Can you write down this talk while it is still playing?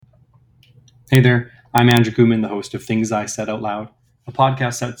Hey there, I'm Andrew Kuman, the host of Things I Said Out Loud, a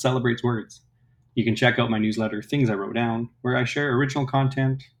podcast that celebrates words. You can check out my newsletter, Things I Wrote Down, where I share original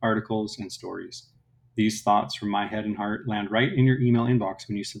content, articles, and stories. These thoughts from my head and heart land right in your email inbox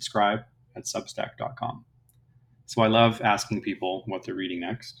when you subscribe at substack.com. So I love asking people what they're reading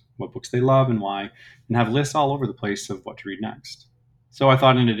next, what books they love and why, and have lists all over the place of what to read next. So I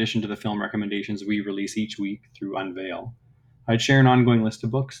thought, in addition to the film recommendations we release each week through Unveil, I'd share an ongoing list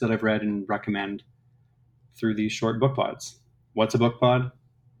of books that I've read and recommend through these short book pods. What's a book pod?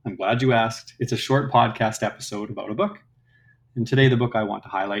 I'm glad you asked. It's a short podcast episode about a book. And today, the book I want to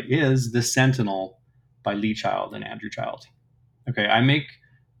highlight is The Sentinel by Lee Child and Andrew Child. Okay,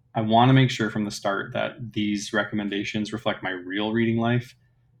 I want to make sure from the start that these recommendations reflect my real reading life.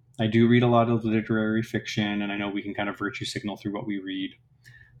 I do read a lot of literary fiction, and I know we can kind of virtue signal through what we read.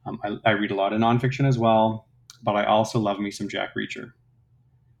 I read a lot of nonfiction as well, but I also love me some Jack Reacher.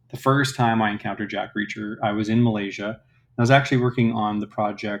 The first time I encountered Jack Reacher, I was in Malaysia. I was actually working on the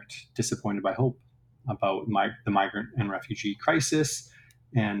project Disappointed by Hope about the migrant and refugee crisis,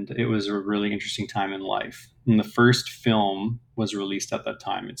 and it was a really interesting time in life. And the first film was released at that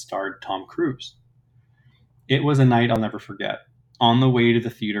time. It starred Tom Cruise. It was a night I'll never forget. On the way to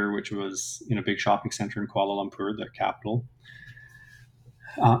the theater, which was in a big shopping center in Kuala Lumpur, the capital,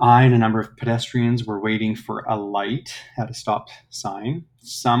 I and a number of pedestrians were waiting for a light at a stop sign.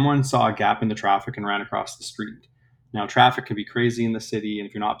 Someone saw a gap in the traffic and ran across the street. Now, traffic can be crazy in the city, and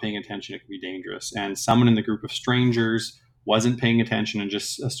if you're not paying attention, it can be dangerous. And someone in the group of strangers wasn't paying attention and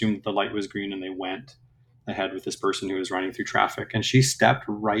just assumed that the light was green, and they went ahead with this person who was running through traffic. And she stepped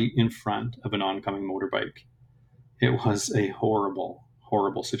right in front of an oncoming motorbike. It was a horrible,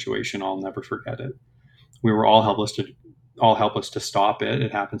 horrible situation. I'll never forget it. We were all helpless to stop it.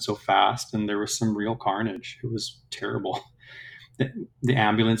 It happened so fast, and there was some real carnage. It was terrible. The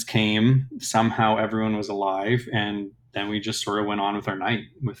ambulance came. Somehow, everyone was alive, and then we just sort of went on with our night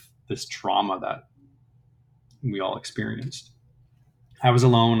with this trauma that we all experienced. I was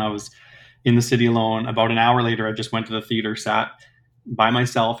alone. I was in the city alone. About an hour later, I just went to the theater, sat by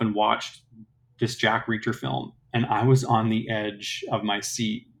myself, and watched this Jack Reacher film. And I was on the edge of my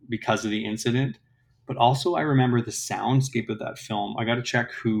seat because of the incident. But also, I remember the soundscape of that film. I got to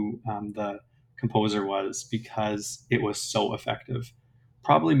check who the composer was because it was so effective.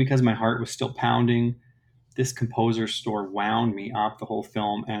 Probably because my heart was still pounding. This composer's score wound me up the whole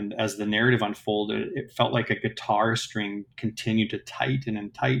film. And as the narrative unfolded, it felt like a guitar string continued to tighten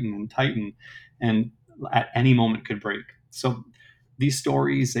and tighten and tighten, and at any moment could break. So these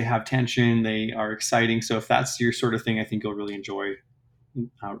stories, they have tension, they are exciting. So if that's your sort of thing, I think you'll really enjoy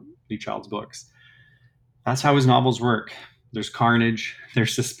Lee Child's books. That's how his novels work. There's carnage,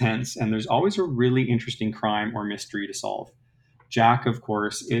 there's suspense, and there's always a really interesting crime or mystery to solve. Jack, of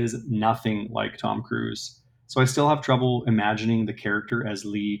course, is nothing like Tom Cruise. So I still have trouble imagining the character as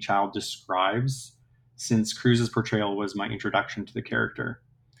Lee Child describes, since Cruise's portrayal was my introduction to the character.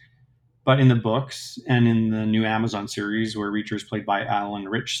 But in the books and in the new Amazon series, where Reacher is played by Alan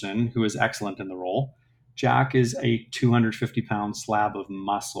Ritchson, who is excellent in the role, Jack is a 250-pound slab of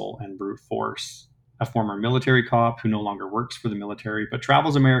muscle and brute force, a former military cop who no longer works for the military but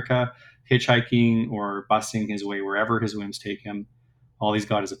travels America, hitchhiking or busing his way wherever his whims take him. All he's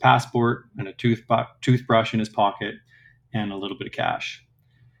got is a passport and a toothbrush in his pocket and a little bit of cash.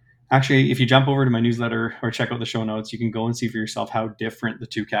 Actually, if you jump over to my newsletter or check out the show notes, you can go and see for yourself how different the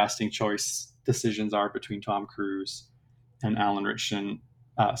two casting choice decisions are between Tom Cruise and Alan Ritchson.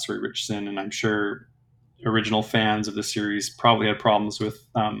 And I'm sure original fans of the series probably had problems with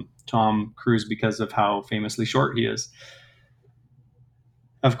Tom Cruise because of how famously short he is.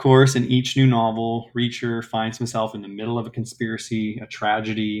 Of course, in each new novel, Reacher finds himself in the middle of a conspiracy, a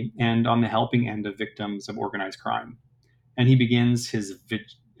tragedy, and on the helping end of victims of organized crime. And he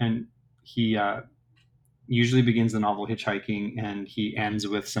usually begins the novel hitchhiking, and he ends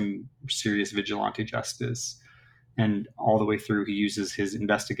with some serious vigilante justice. And all the way through, he uses his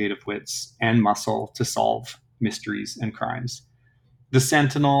investigative wits and muscle to solve mysteries and crimes. The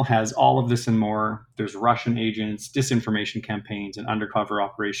Sentinel has all of this and more. There's Russian agents, disinformation campaigns, and undercover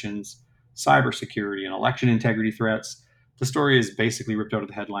operations, cybersecurity, and election integrity threats. The story is basically ripped out of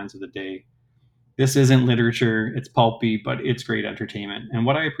the headlines of the day. This isn't literature, it's pulpy, but it's great entertainment. And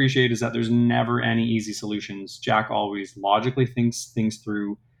what I appreciate is that there's never any easy solutions. Jack always logically thinks things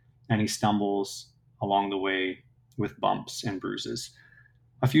through, and he stumbles along the way with bumps and bruises.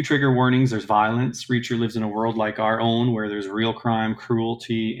 A few trigger warnings: there's violence. Reacher lives in a world like our own where there's real crime,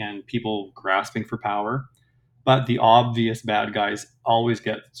 cruelty, and people grasping for power. But the obvious bad guys always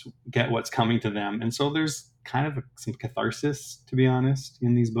get what's coming to them. And so there's kind of some catharsis, to be honest,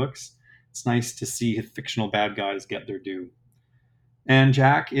 in these books. It's nice to see fictional bad guys get their due. And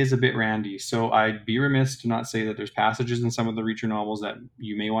Jack is a bit randy, so I'd be remiss to not say that there's passages in some of the Reacher novels that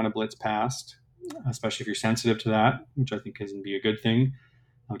you may want to blitz past, especially if you're sensitive to that, which I think can be a good thing,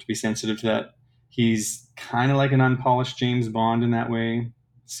 to be sensitive to that. He's kind of like an unpolished James Bond in that way.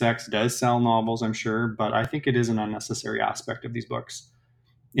 Sex does sell novels, I'm sure, but I think it is an unnecessary aspect of these books.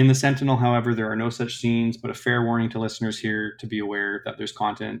 In The Sentinel, however, there are no such scenes, but a fair warning to listeners here to be aware that there's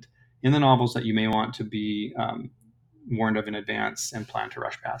content in the novels that you may want to be warned of in advance and plan to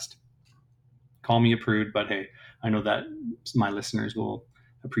rush past. Call me a prude, but hey, I know that my listeners will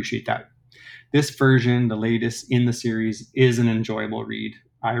appreciate that. This version, the latest in the series, is an enjoyable read.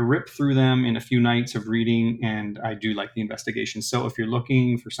 I rip through them in a few nights of reading, and I do like the investigation. So if you're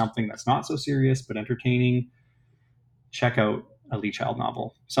looking for something that's not so serious but entertaining, check out a Lee Child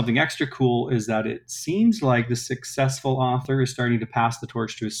novel. Something extra cool is that it seems like the successful author is starting to pass the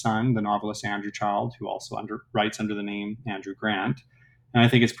torch to his son, the novelist Andrew Child, who also writes under the name Andrew Grant. And I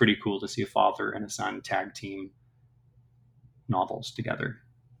think it's pretty cool to see a father and a son tag team novels together.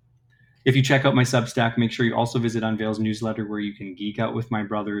 If you check out my Substack, make sure you also visit Unveil's newsletter, where you can geek out with my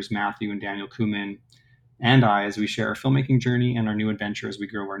brothers Matthew and Daniel Kumin and I as we share our filmmaking journey and our new adventure as we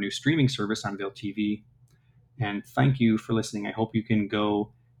grow our new streaming service, Unveil TV. And thank you for listening. I hope you can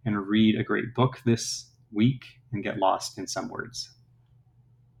go and read a great book this week and get lost in some words.